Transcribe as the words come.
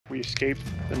We escaped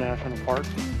the national park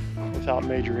without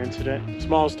major incident.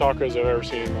 Smallest tacos I've ever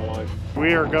seen in my life.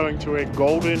 We are going to a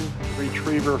golden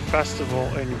retriever festival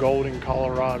in Golden,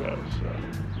 Colorado. So.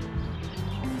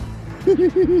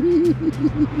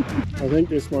 I think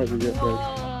this might be it, babe.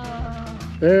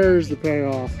 There's the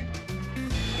payoff. What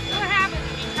happens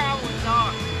if you travel with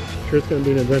dogs? Sure, it's going to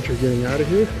be an adventure getting out of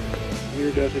here.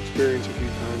 Near-death experience a few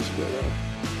times,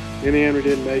 but in the end we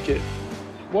didn't make it.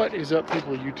 What is up,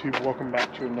 people of YouTube? Welcome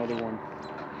back to another one.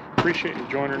 Appreciate you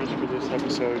joining us for this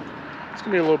episode. It's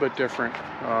gonna be a little bit different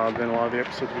than a lot of the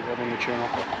episodes we've had on the channel.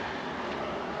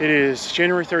 It is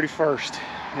January 31st,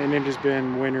 and it has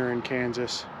been winter in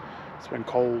Kansas. It's been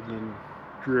cold and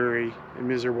dreary and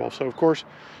miserable. So of course,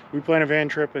 we plan a van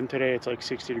trip, and today it's like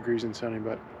 60 degrees and sunny,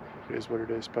 but it is what it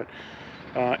is. But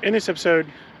in this episode,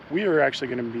 we are actually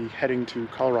gonna be heading to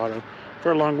Colorado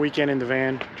for a long weekend in the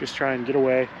van, just try and get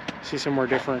away, see somewhere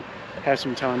different, have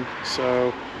some fun.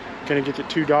 So gonna get the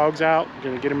two dogs out,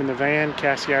 gonna get them in the van.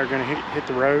 Cassie and I are gonna hit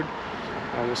the road.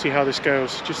 We'll see how this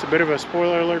goes. Just a bit of a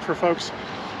spoiler alert for folks.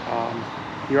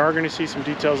 You are gonna see some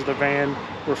details of the van.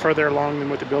 We're further along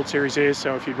than what the build series is,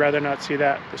 so if you'd rather not see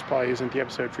that, this probably isn't the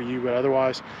episode for you, but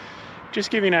otherwise, just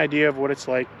give you an idea of what it's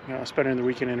like, spending the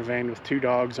weekend in a van with two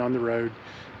dogs on the road,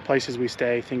 places we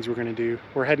stay, things we're gonna do.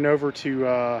 We're heading over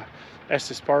to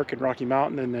Estes Park in Rocky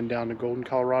Mountain, and then down to Golden,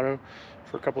 Colorado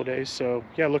for a couple of days. So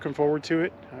yeah, looking forward to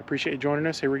it. I appreciate you joining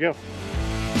us. Here we go.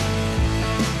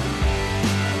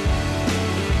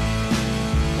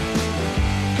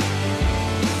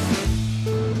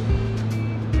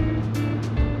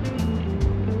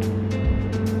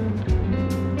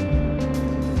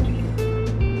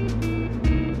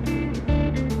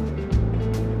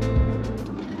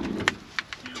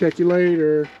 Check you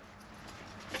later.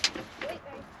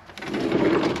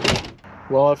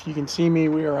 Well, if you can see me,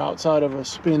 we are outside of a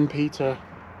Spin Pizza,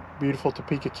 beautiful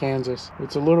Topeka, Kansas.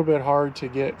 It's a little bit hard to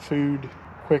get food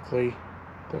quickly,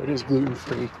 though it is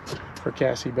gluten-free for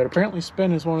Cassie, but apparently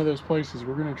Spin is one of those places.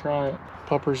 We're gonna try it.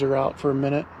 Puppers are out for a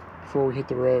minute before we hit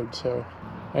the road, so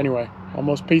anyway,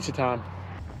 almost pizza time.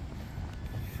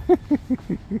 Look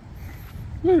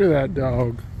at that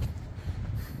dog.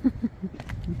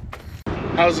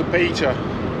 How's the pizza?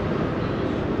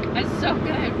 It's so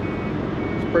good.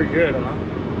 Pretty good, huh?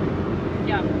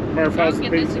 Yeah. Murph, how's the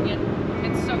get pizza? this again.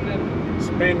 It's so good.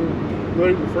 Spin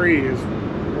gluten-free is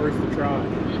worth the try.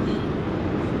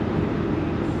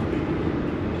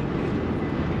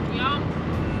 Yum.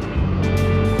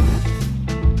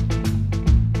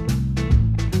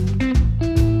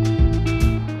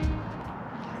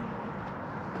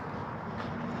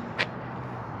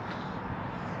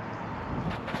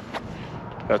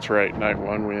 That's right, night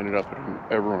one we ended up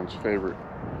at everyone's favorite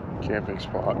camping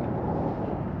spot,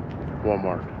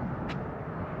 Walmart.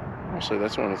 Honestly,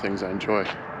 that's one of the things I enjoy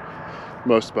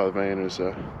most about the van is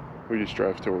we just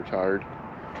drive till we're tired.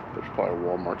 There's probably a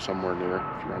Walmart somewhere near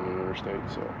if you're on the interstate,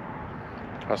 so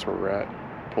that's where we're at.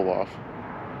 Pull off,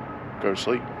 go to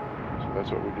sleep. So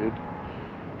that's what we did.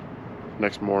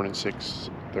 Next morning,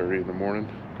 6:30 in the morning,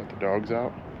 got the dogs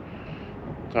out.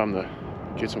 Time to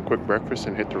get some quick breakfast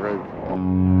and hit the road.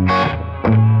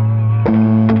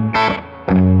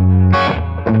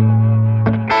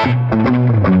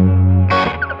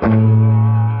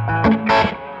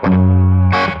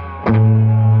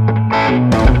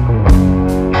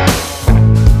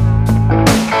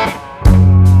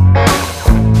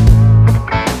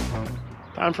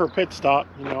 Time for a pit stop.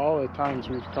 You know, all the times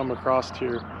we've come across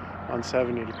here on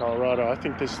 70 to Colorado, I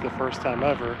think this is the first time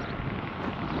ever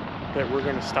that we're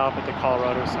going to stop at the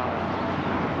Colorado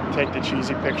sign, take the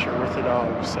cheesy picture with the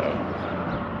dogs. So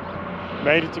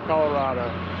made it to Colorado.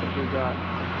 I think we've got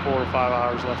 4 or 5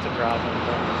 hours left to drive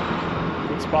in.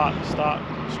 Good spot to stop,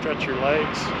 stretch your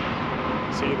legs,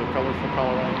 see the colorful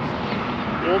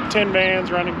Colorados. The old tin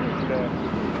vans running good today.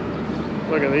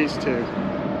 Look at these two.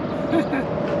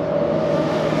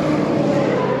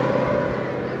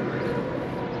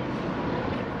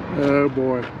 Oh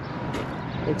boy.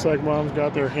 Looks like mom's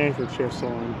got their handkerchiefs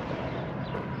on.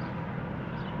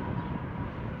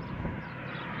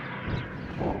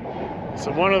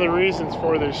 So one of the reasons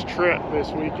for this trip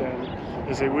this weekend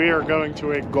is that we are going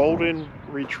to a golden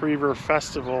retriever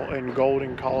festival in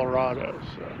Golden, Colorado.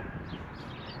 So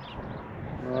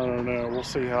I don't know, we'll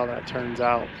see how that turns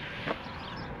out.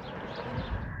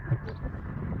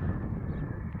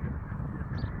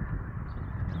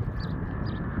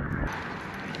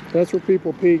 That's where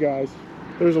people pee, guys.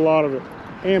 There's a lot of it.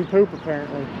 And poop,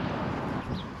 apparently.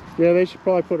 Yeah, they should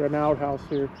probably put an outhouse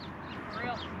here. For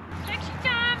real. Picture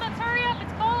time! Let's hurry up,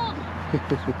 it's cold!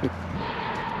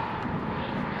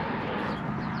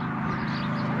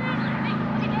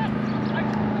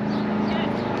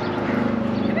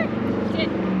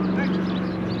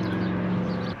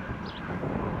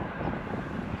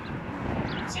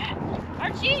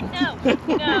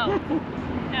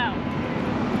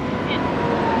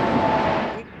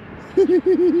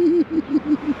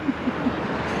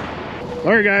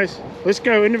 Alright guys, let's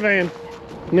go in the van.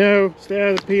 No, stay out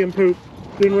of the pee and poop.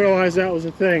 Didn't realize that was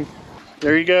a thing.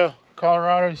 There you go.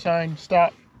 Colorado sign,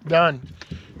 stop, done.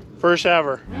 First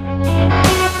ever.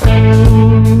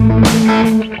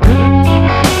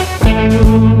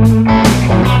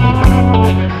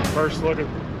 First look at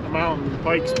the mountain,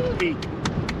 Pikes Peak.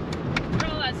 Bro,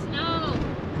 that snow.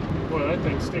 Boy, that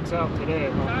thing sticks out today.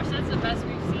 Huh? Gosh, that's the best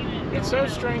we've seen it. It's so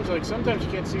strange, like sometimes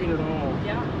you can't see it at all.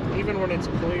 Yeah. Even when it's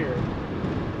clear.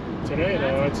 Today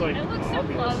though, it's like it looks so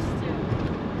obvious. close too.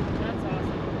 That's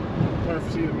awesome. Want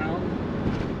to see the mountain?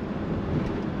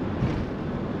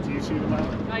 Do you see the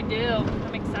mountain? I do.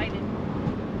 I'm excited.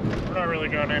 We're not really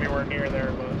going anywhere near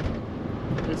there,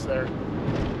 but it's there.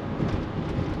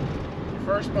 The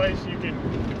first place you can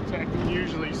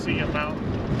usually see a mountain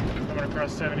coming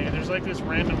across 70. There's like this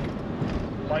random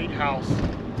lighthouse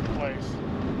place.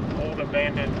 Old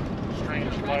abandoned,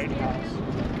 strange lighthouse.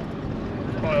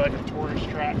 Probably like a tourist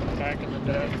trap back in the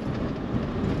day.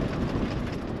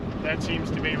 That seems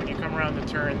to be when you come around the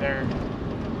turn there,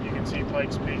 you can see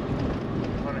Pikes Peak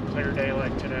on a clear day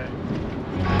like today.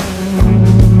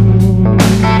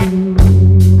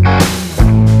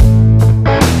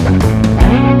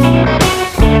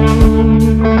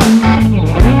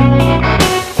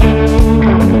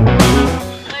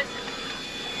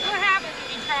 What happens when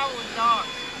you travel with dogs?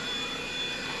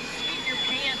 Sweep your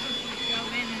pants as you go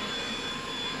in.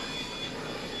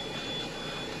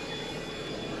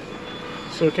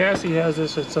 So Cassie has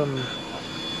this at some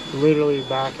literally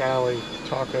back alley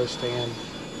taco stand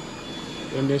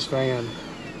in this van,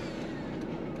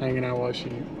 hanging out while she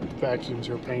vacuums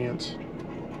her pants.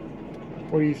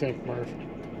 What do you think, Murph?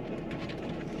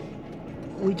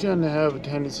 We tend to have a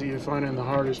tendency of finding the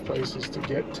hardest places to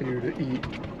get to eat,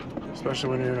 especially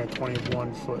when you're in a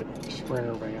 21-foot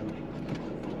Sprinter van.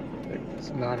 It's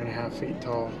 9.5 feet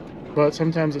tall. But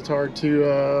sometimes it's hard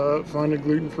to find a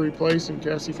gluten-free place, and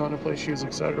Cassie found a place she was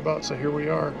excited about, so here we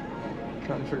are,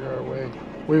 trying to figure our way.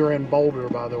 We were in Boulder,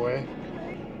 by the way.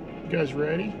 You guys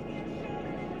ready?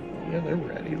 Yeah, they're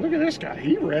ready. Look at this guy.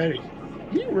 He ready.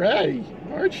 He ready.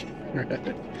 March.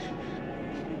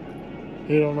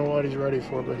 He don't know what he's ready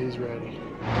for, but he's ready.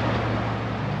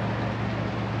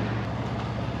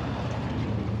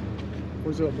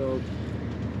 What's up, dog?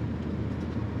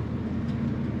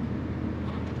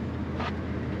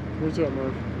 What's up,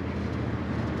 Murph?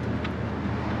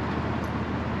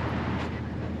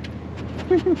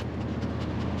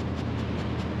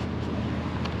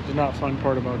 The not fun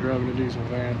part about driving a diesel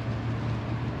van.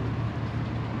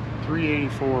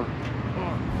 384.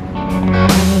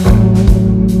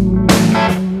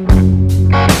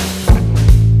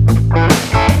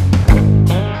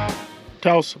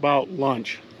 Tell us about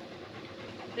lunch.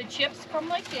 The chips come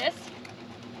like this.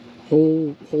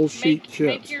 Whole sheet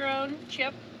chips. Make your own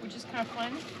chip, which is kind of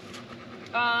fun.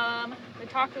 The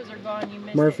tacos are gone. You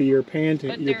missed Murphy, it. you're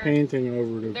panting. You're panting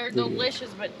over the. They're video.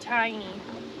 delicious but tiny.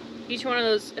 Each one of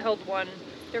those held one.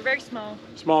 They're very small,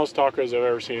 Smallest tacos I've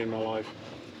ever seen in my life.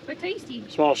 but tasty.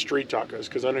 Smallest street tacos,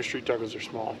 because I know street tacos are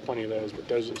small. Plenty of those, but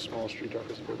those are the smallest street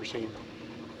tacos I've ever seen.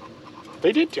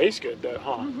 They did taste good, though,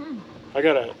 huh? Mm-hmm. I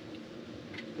got a.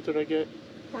 What did I get?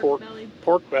 Pork belly.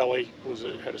 Pork belly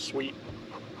had a sweet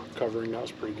covering. That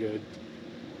was pretty good.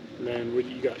 And then what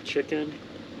you got? Chicken.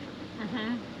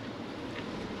 Mm-hmm.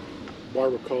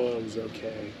 Barbacoa was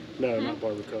okay. No, not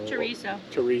barbacoa. Chorizo.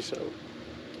 Chorizo.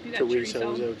 You got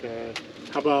Chorizo was okay.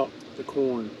 How about the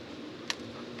corn?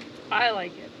 I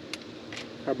like it.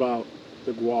 How about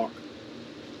the guac?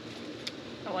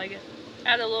 I like it.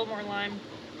 Add a little more lime.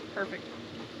 Perfect.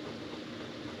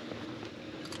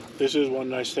 This is one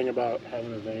nice thing about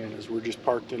having a van is we're just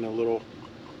parked in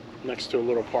next to a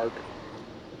little park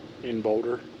in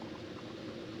Boulder.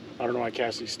 I don't know why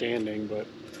Cassie's standing, but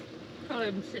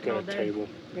Probably been sitting all got a day. table.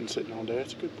 Been sitting all day.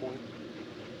 That's a good point.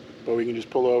 But we can just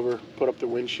pull over, put up the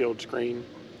windshield screen,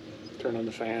 turn on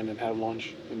the fan, and have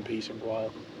lunch in peace and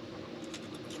quiet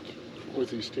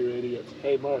with these two idiots.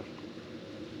 Hey, Mark.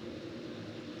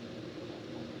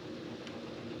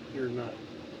 You're not.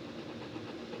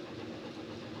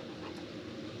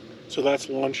 So that's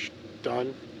lunch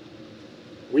done.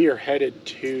 We are headed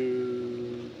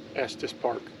to Estes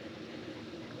Park.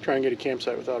 Try and get a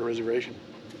campsite without a reservation.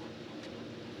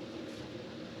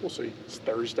 We'll see. It's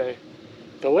Thursday.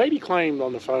 The lady claimed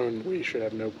on the phone we should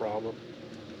have no problem.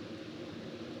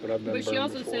 But I've been But she burned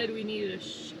also before. said we needed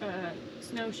a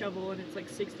snow shovel, and it's like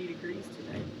 60 degrees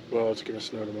today. Well, it's going to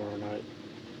snow tomorrow night.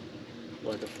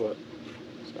 Like a foot.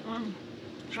 So, she's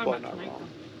How probably about not tonight, wrong.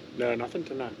 No, nothing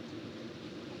tonight.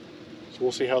 So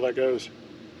we'll see how that goes.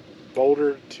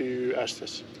 Boulder to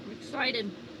Estes. We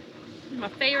Excited. My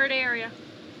favorite area.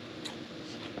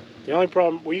 The only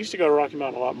problem, we used to go to Rocky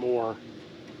Mountain a lot more.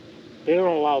 They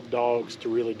don't allow dogs to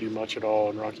really do much at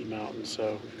all in Rocky Mountain,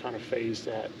 so we've kind of phased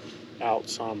that out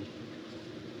some.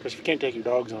 Because if you can't take your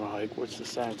dogs on a hike, what's the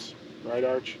sense? Right,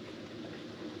 Arch?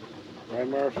 Right,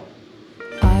 Murph?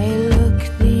 I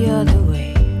look the other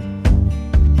way.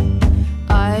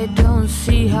 I don't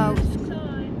see how it's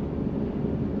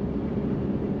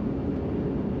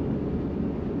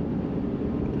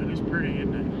That is pretty,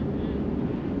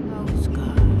 isn't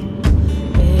gone.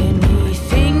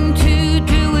 Anything to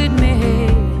do with me.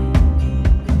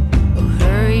 Oh,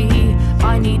 hurry,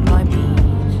 I need my beat.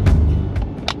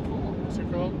 What's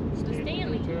it called? It's the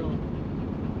Stanley.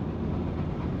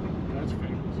 That's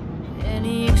famous.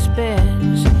 Any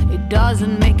expense, it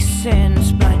doesn't make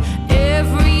sense, but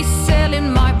every cell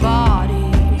in my body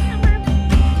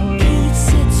needs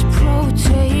its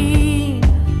protein.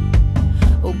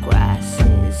 Oh, grass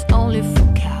is only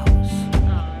for cows.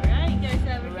 Alright, you guys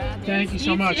have a great day. Thank you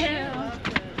so much. too.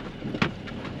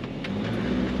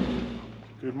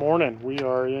 Good morning. We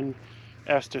are in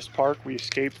Estes Park. We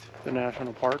escaped the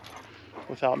national park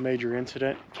without major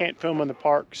incident. Can't film in the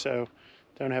park, so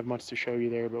don't have much to show you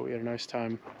there, but we had a nice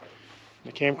time in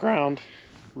the campground.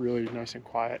 Really nice and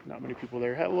quiet. Not many people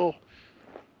there. Had a little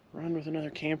run with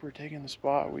another camper taking the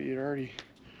spot we had already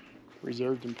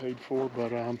reserved and paid for,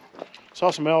 but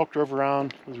saw some elk, drove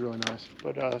around. It was really nice.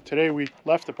 But today we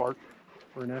left the park.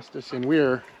 We're in Estes, and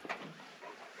we're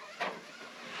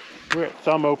at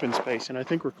Thumb Open Space, and I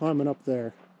think we're climbing up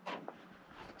there.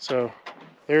 So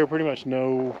there pretty much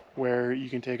know where you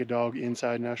can take a dog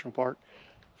inside National Park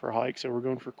for a hike. So we're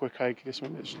going for a quick hike. This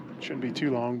one shouldn't be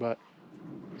too long, but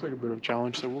it's like a bit of a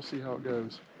challenge, so we'll see how it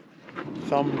goes.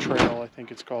 Thumb Trail, I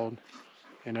think it's called,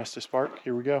 in Estes Park.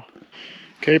 Here we go.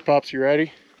 Okay, Pops, you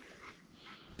ready?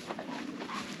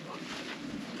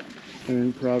 They're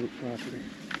in private property.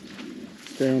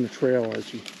 Stay on the trail,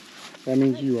 Archie. That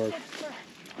means you are.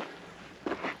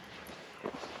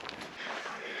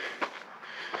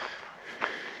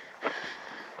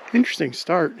 Interesting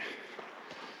start.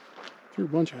 Through a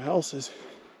bunch of houses.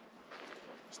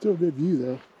 Still a good view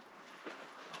though.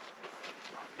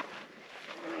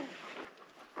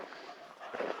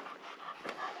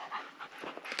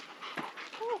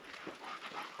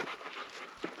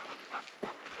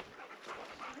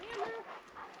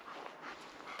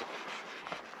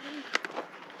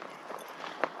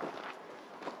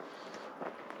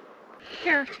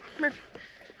 Here, Murph.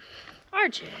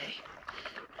 RJ.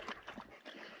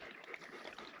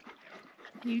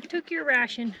 You took your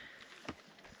ration.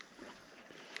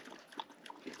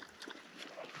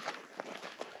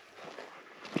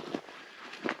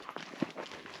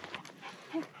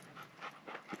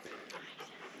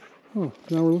 Oh,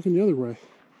 now we're looking the other way.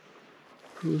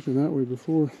 We were looking that way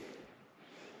before.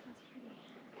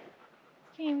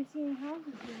 Can't even see any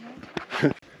houses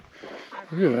here.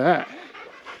 Look at that.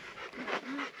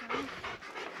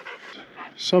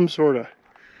 Some sort of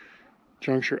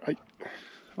juncture.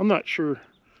 I'm not sure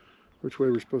which way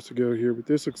we're supposed to go here, but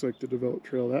this looks like the developed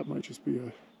trail. That might just be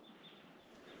a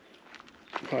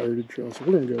pirated trail, so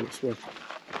we're gonna go this way.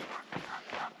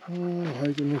 Oh,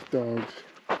 hiking with dogs.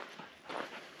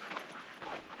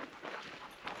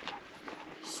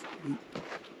 Sweet.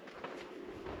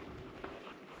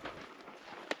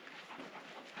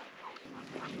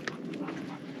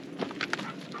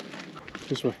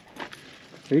 This way.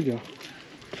 There you go.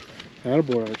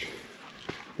 Attaboy, Arch.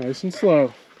 Nice and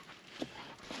slow.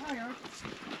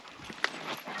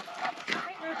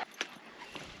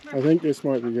 I think this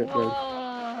might be it, babe.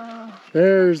 Whoa.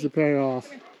 There's the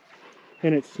payoff.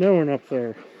 And it's snowing up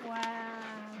there. Wow.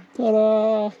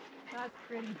 Ta-da! That's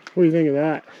pretty. What do you think of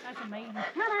that? That's amazing.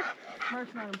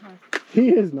 Murph's not impressed. He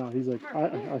is not. He's like,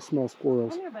 I smell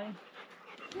squirrels. Come here, buddy.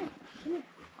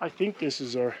 I think this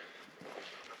is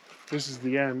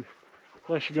the end.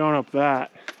 Unless you're going up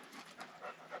that.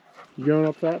 You going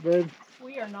up that, babe?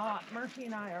 We are not. Murphy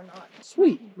and I are not.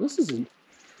 Sweet. This is a This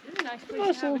is a nice place nice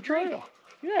to have little a drink. trail.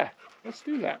 Yeah, let's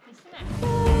do that. A snack.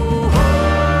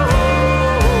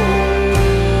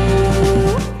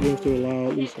 You have to allow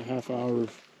at least a half hour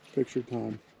of picture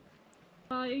time.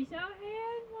 Oh, he's out here.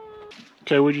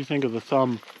 Okay, what did you think of the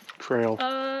Thumb Trail?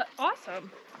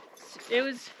 Awesome. It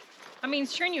was, I mean,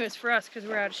 strenuous for us because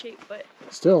we're out of shape, but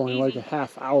Still only easy. like a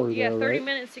half hour yeah, though, 30 right?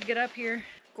 minutes to get up here.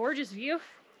 Gorgeous view.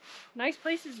 Nice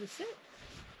places to sit.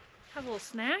 Have a little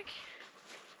snack.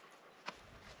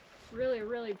 Really,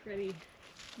 really pretty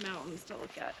mountains to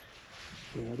look at.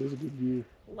 Yeah, it is a good view.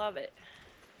 Love it.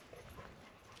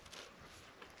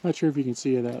 Not sure if you can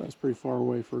see it out. That's pretty far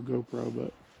away for a GoPro,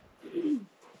 but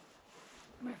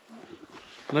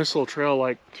Nice little trail,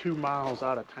 like 2 miles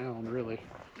out of town, really.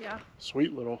 Yeah.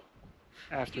 Sweet little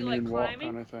Do you afternoon like walk climbing?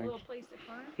 kind of A thing. little place to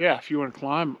climb? Yeah, if you want to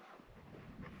climb,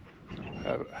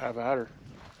 have at her.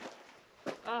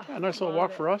 Oh, Yeah, nice little love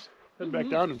walk it. for us. Head back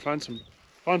down and find some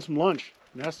lunch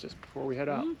in Estes before we head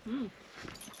out. Mm-hmm.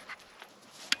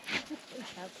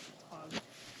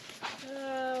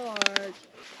 Oh, Art.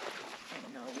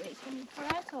 I'm not making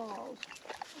pretzels.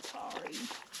 Sorry.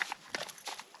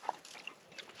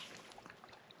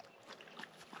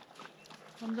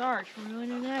 Comes Arch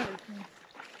ruining everything.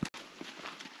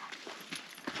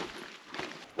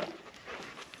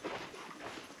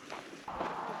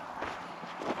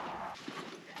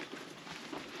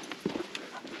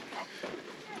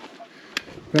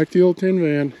 Back to the old tin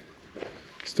van.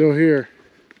 Still here.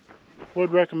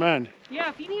 Would recommend. Yeah,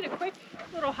 if you need a quick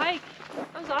little hike,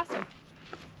 that was awesome.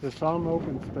 There's some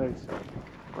open space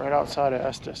right outside of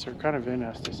Estes, or kind of in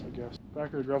Estes, I guess.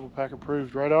 Backyard Gravel Pack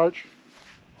approved, right, Arch?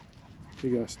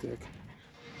 You got a stick.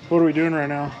 What are we doing right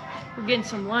now? We're getting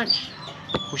some lunch.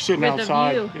 We're sitting With the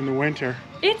outside view. in the winter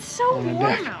It's so on a warm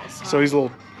deck. outside. So these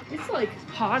little It's like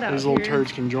hot out here.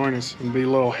 turds can join us and be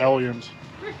little hellions.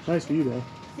 Nice view though.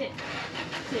 Sit.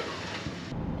 Sit.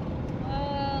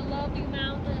 Love you,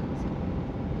 mountains.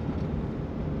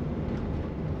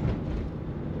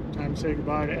 Time to say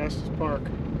goodbye to Estes Park.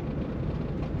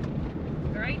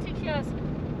 Right to kiss.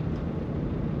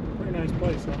 Pretty nice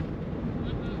place, huh?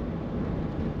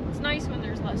 It's nice when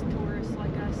there's less tourists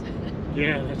like us.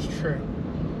 Yeah, that's true.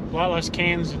 A lot less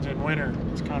Kansans in winter.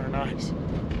 It's kind of nice.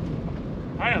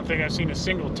 I don't think I've seen a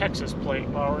single Texas plate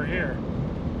while we're here.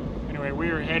 Anyway, we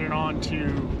are heading on to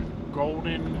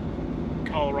Golden,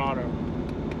 Colorado.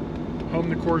 Home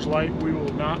to Coors Light. We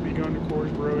will not be going to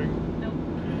Coors Brewing. Nope.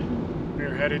 We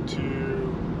are headed to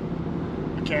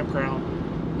a campground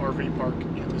RV park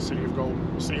in the city of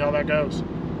Golden. We'll see how that goes.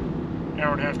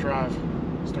 Hour and a half drive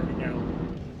starting now.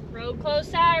 Road closed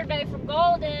Saturday from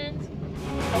Golden's.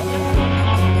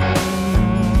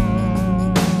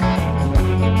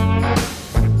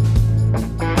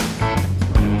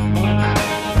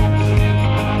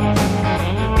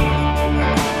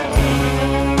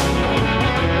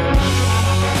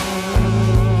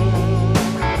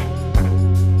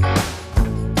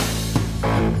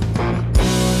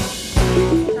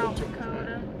 South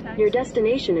Dakota, Texas. Your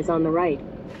destination is on the right.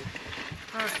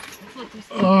 All right, let's look this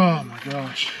Oh my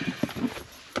gosh.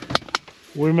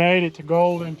 We made it to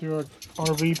Golden to our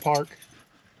RV park.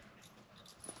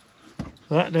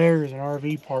 That there is an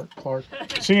RV park, Clark.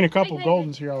 Seen a couple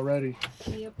Goldens here already.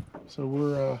 Yep. So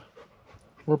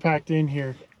we're packed in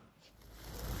here.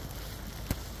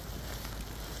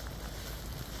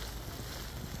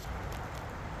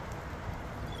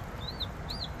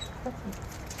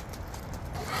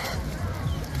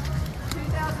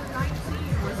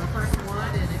 Was the first one,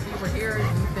 and if you were here,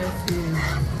 you've been to.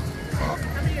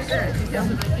 How many is that?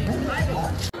 2019.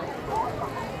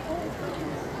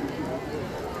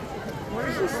 What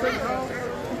is this thing called?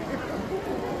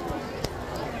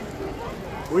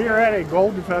 We are at a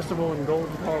Golden Festival in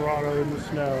Golden, Colorado in the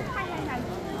snow.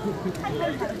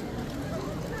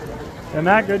 And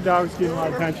that good dog's getting a lot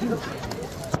of attention.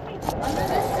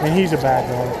 And he's a bad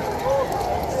dog.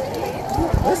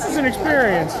 This is an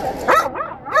experience.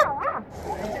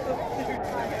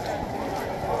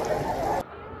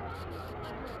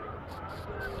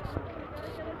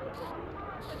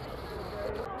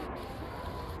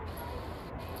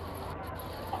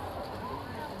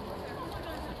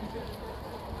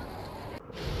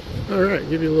 All right,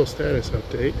 give you a little status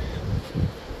update.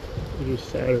 It is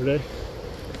Saturday,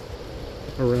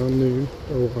 around noon,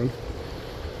 or 1,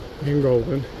 in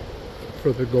Golden,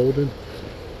 for the Golden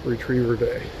Retriever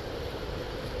Day.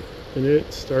 And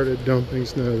it started dumping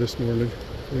snow this morning,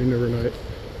 rain overnight,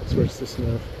 switched to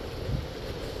snow.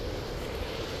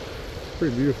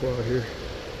 Pretty beautiful out here.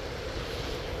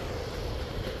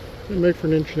 It'll make for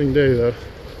an interesting day though.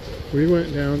 We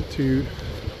went down to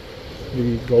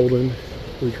the Golden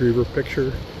Retriever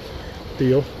picture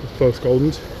deal with both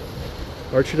Goldens.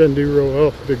 Archie doesn't do real well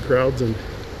with big crowds and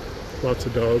lots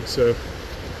of dogs, so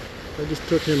I just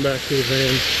took him back to the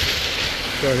van,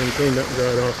 got him cleaned up and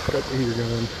dried off, got the heater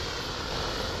going,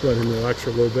 let him relax for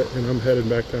a little bit, and I'm headed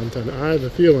back downtown. I have a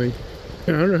feeling,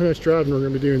 I don't know how much driving we're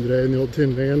going to be doing today in the old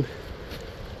tin van,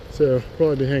 so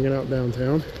probably be hanging out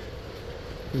downtown,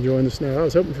 enjoying the snow. I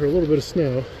was hoping for a little bit of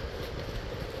snow.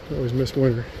 I always miss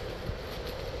winter.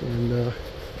 And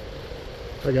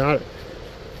I got it.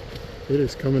 It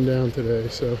is coming down today,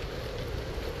 so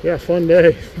yeah, fun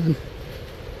day,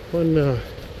 fun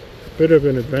bit of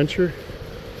an adventure.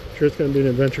 Sure, it's going to be an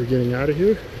adventure getting out of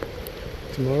here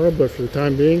tomorrow, but for the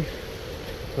time being,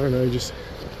 I don't know, just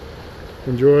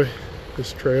enjoy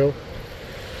this trail,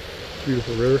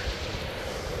 beautiful river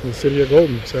in the city of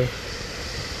Golden. So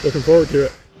looking forward to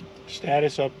it.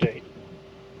 Status update.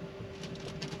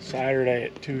 Saturday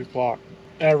at 2 o'clock.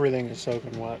 Everything is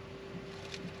soaking wet.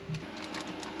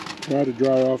 Tried to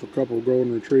dry off a couple of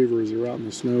golden retrievers that were out in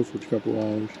the snow for a couple of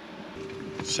hours.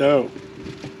 So,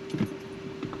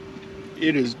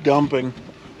 it is dumping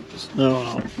snow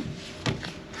out.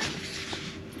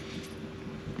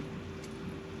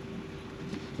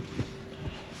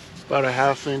 About a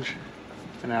 ½ inch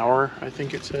an hour, I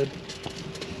think it said.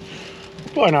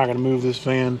 Probably not going to move this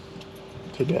van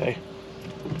today.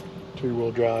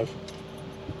 2-wheel drive.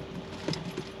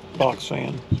 Box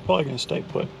fan. It's probably going to stay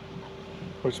put.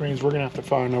 Which means we're going to have to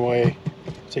find a way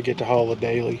to get to Hollow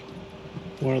Daily.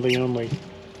 One of the only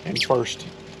and first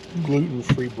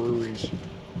gluten-free breweries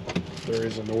there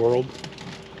is in the world.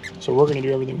 So we're going to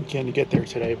do everything we can to get there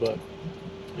today, but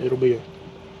it's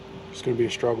going to be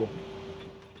a struggle.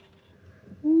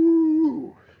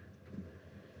 Woo!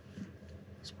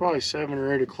 It's probably 7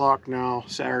 or 8 o'clock now,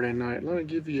 Saturday night. Let me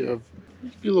give you a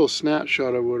little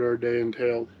snapshot of what our day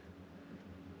entailed.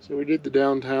 So we did the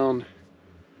downtown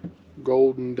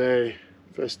Golden Day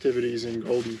festivities in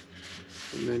Golden,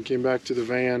 and then came back to the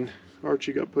van.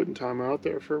 Archie got put in time out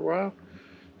there for a while.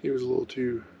 He was a little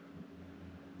too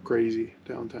crazy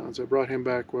downtown, so I brought him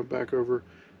back, went back over.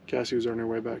 Cassie was on her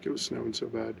way back. It was snowing so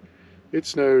bad. It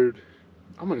snowed,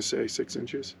 I'm going to say 6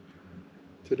 inches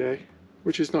today,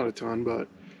 which is not a ton, but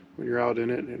when you're out in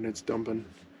it and it's dumping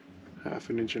 ½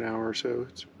 an inch an hour, so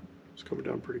it's coming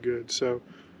down pretty good. So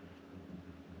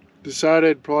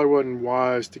decided probably wasn't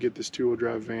wise to get this 2-wheel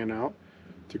drive van out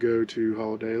to go to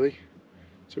Hollow Daily.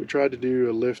 So we tried to do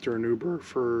a Lyft or an Uber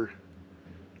for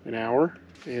an hour,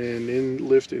 and in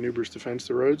Lyft and Uber's defense,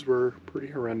 the roads were pretty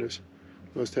horrendous.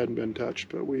 Most hadn't been touched,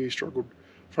 but we struggled.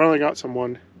 Finally got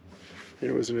someone, and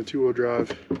it was in a 2-wheel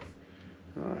drive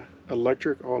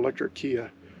all-electric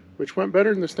Kia, which went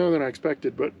better in the snow than I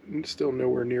expected, but still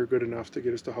nowhere near good enough to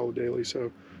get us to Hollow Daily.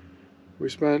 So we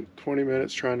spent 20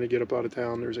 minutes trying to get up out of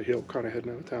town. There's a hill kind of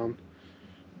heading out of town.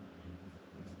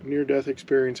 Near-death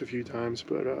experience a few times,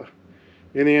 but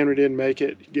in the end we didn't make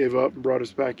it. He gave up and brought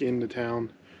us back into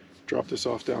town, dropped us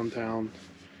off downtown.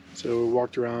 So we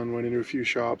walked around, went into a few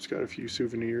shops, got a few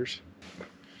souvenirs.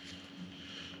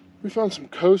 We found some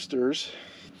coasters,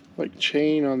 like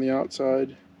chain on the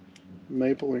outside,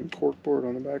 maple and corkboard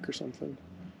on the back or something.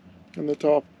 And the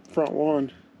top front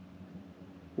one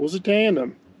was a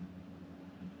tandem.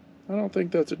 I don't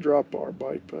think that's a drop bar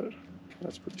bike, but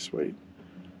that's pretty sweet.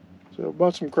 So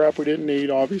bought some crap we didn't need,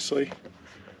 obviously.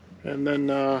 And then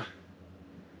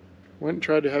went and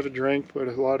tried to have a drink, but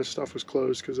a lot of stuff was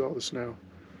closed because of all the snow.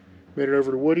 Made it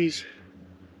over to Woody's,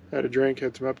 had a drink,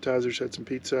 had some appetizers, had some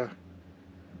pizza.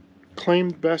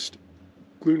 Claimed best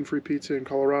gluten-free pizza in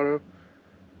Colorado.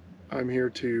 I'm here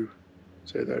to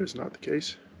say that is not the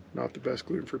case. Not the best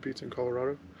gluten-free pizza in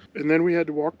Colorado. And then we had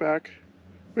to walk back,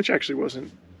 which actually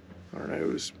wasn't, I don't know, it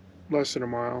was less than a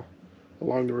mile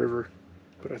along the river.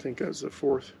 But I think that was the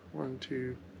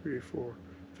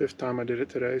fifth time I did it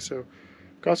today. So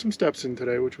got some steps in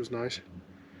today, which was nice.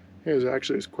 It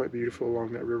was quite beautiful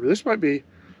along that river. This might be,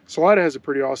 Salida has a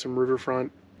pretty awesome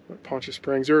riverfront, like Poncha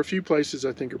Springs. There are a few places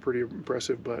I think are pretty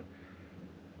impressive, but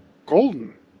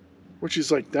Golden, which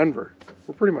is like Denver.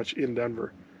 We're pretty much in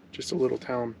Denver, just a little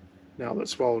town now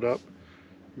that's swallowed up.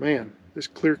 Man, this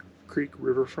Clear Creek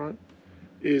riverfront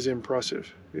is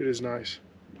impressive. It is nice.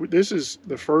 This is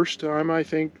the first time I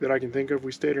think that I can think of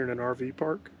we stayed in an RV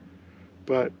park,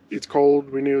 but it's cold.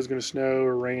 We knew it was going to snow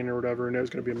or rain or whatever, and it was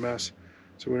going to be a mess,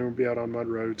 so we wouldn't be out on mud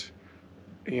roads.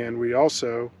 And we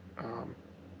also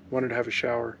wanted to have a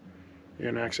shower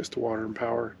and access to water and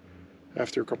power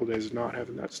after a couple of days of not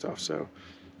having that stuff. So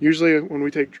usually when we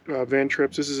take van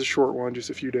trips, this is a short one, just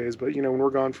a few days, but when we're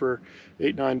gone for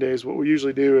 8-9 days, what we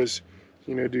usually do is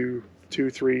do 2,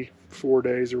 3, 4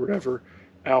 days or whatever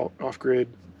out off grid,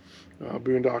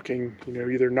 boondocking,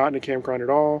 either not in a campground at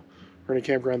all or in a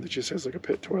campground that just has like a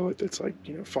pit toilet that's like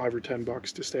 $5 or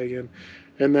 $10 to stay in.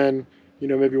 And then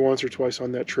maybe once or twice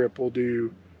on that trip we'll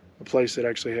do a place that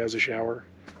actually has a shower,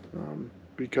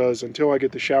 because until I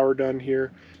get the shower done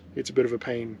here, it's a bit of a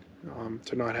pain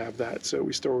to not have that. So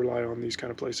we still rely on these kind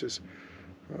of places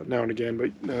now and again,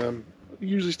 but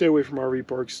usually stay away from RV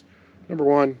parks. Number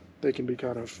one, they can be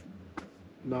kind of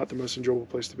not the most enjoyable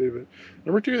place to be, but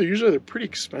number two, they're pretty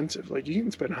expensive. Like, you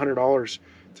can spend $100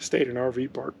 to stay at an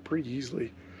RV park pretty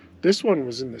easily. This one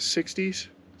was in the 60s,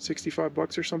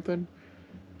 $65 or something.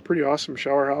 Pretty awesome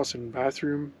shower house and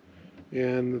bathroom,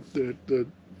 and the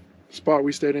spot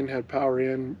we stayed in had power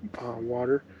and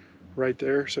water right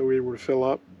there, so we were able to fill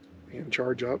up and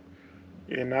charge up.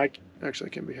 And I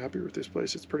can't be happier with this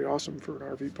place. It's pretty awesome for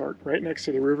an RV park, right next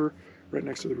to the river, right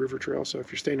next to the river trail. So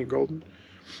if you're staying in Golden,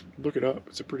 look it up.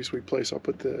 It's a pretty sweet place. I'll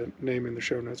put the name in the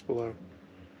show notes below.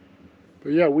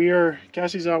 But yeah,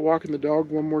 Cassie's out walking the dog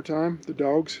one more time. The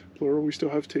dogs, plural, we still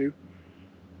have 2.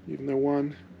 Even though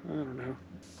one, I don't know,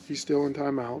 he's still in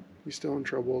timeout. He's still in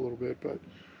trouble a little bit, but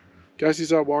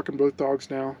Cassie's out walking both dogs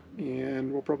now,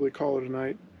 and we'll probably call it a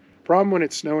night. Problem when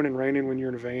it's snowing and raining when you're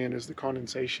in a van is the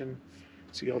condensation.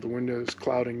 See all the windows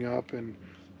clouding up, and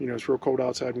you know it's real cold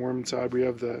outside, warm inside. We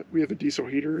have a diesel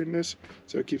heater in this,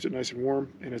 so it keeps it nice and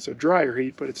warm, and it's a drier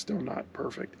heat, but it's still not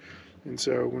perfect. And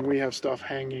so when we have stuff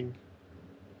hanging,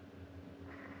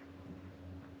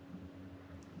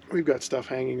 we've got stuff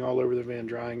hanging all over the van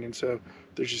drying, and so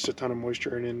there's just a ton of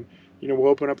moisture. And then, you know,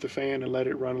 we'll open up the fan and let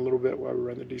it run a little bit while we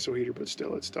run the diesel heater, but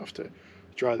still it's tough to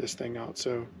dry this thing out.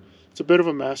 So it's a bit of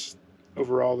a mess.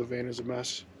 Overall, the van is a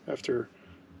mess after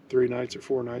 3 nights or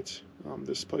 4 nights.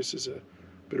 This place is a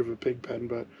bit of a pig pen,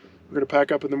 but we're going to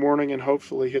pack up in the morning and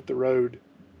hopefully hit the road,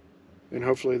 and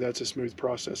hopefully that's a smooth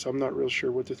process. I'm not real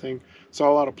sure what to think. Saw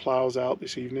a lot of plows out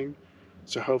this evening,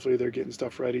 so hopefully they're getting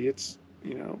stuff ready. It's,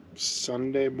 you know,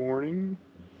 Sunday morning,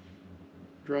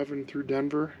 driving through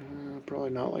Denver.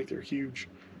 Probably not like their huge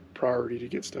priority to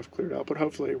get stuff cleared out, but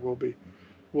hopefully it will be.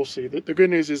 We'll see. The good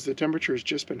news is the temperature has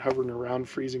just been hovering around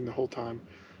freezing the whole time.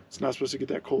 It's not supposed to get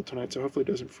that cold tonight, so hopefully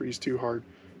it doesn't freeze too hard.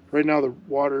 Right now the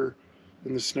water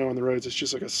and the snow on the roads, it's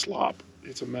just like a slop.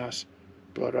 It's a mess.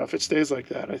 But if it stays like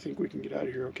that, I think we can get out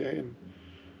of here okay and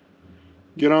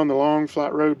get on the long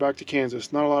flat road back to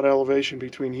Kansas. Not a lot of elevation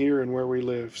between here and where we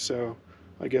live, so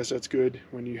I guess that's good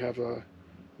when you have a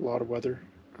lot of weather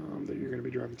that you're going to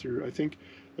be driving through. I think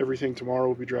everything tomorrow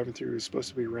we'll be driving through is supposed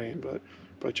to be rain, but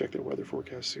probably check that weather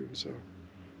forecast soon. So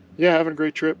yeah, having a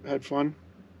great trip, had fun,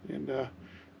 and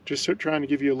just trying to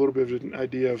give you a little bit of an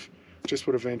idea of just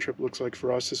what a van trip looks like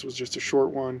for us. This was just a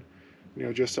short one, you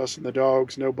know, just us and the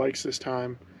dogs, no bikes this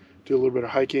time. Do a little bit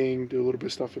of hiking, do a little bit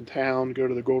of stuff in town, go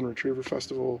to the Golden Retriever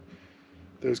Festival,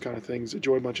 those kind of things.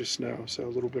 Enjoy a bunch of snow, so a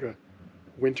little bit of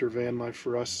winter van life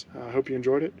for us. I hope you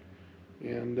enjoyed it,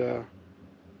 and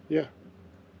yeah,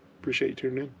 appreciate you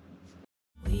tuning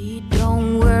in. We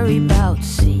don't worry about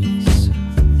sea.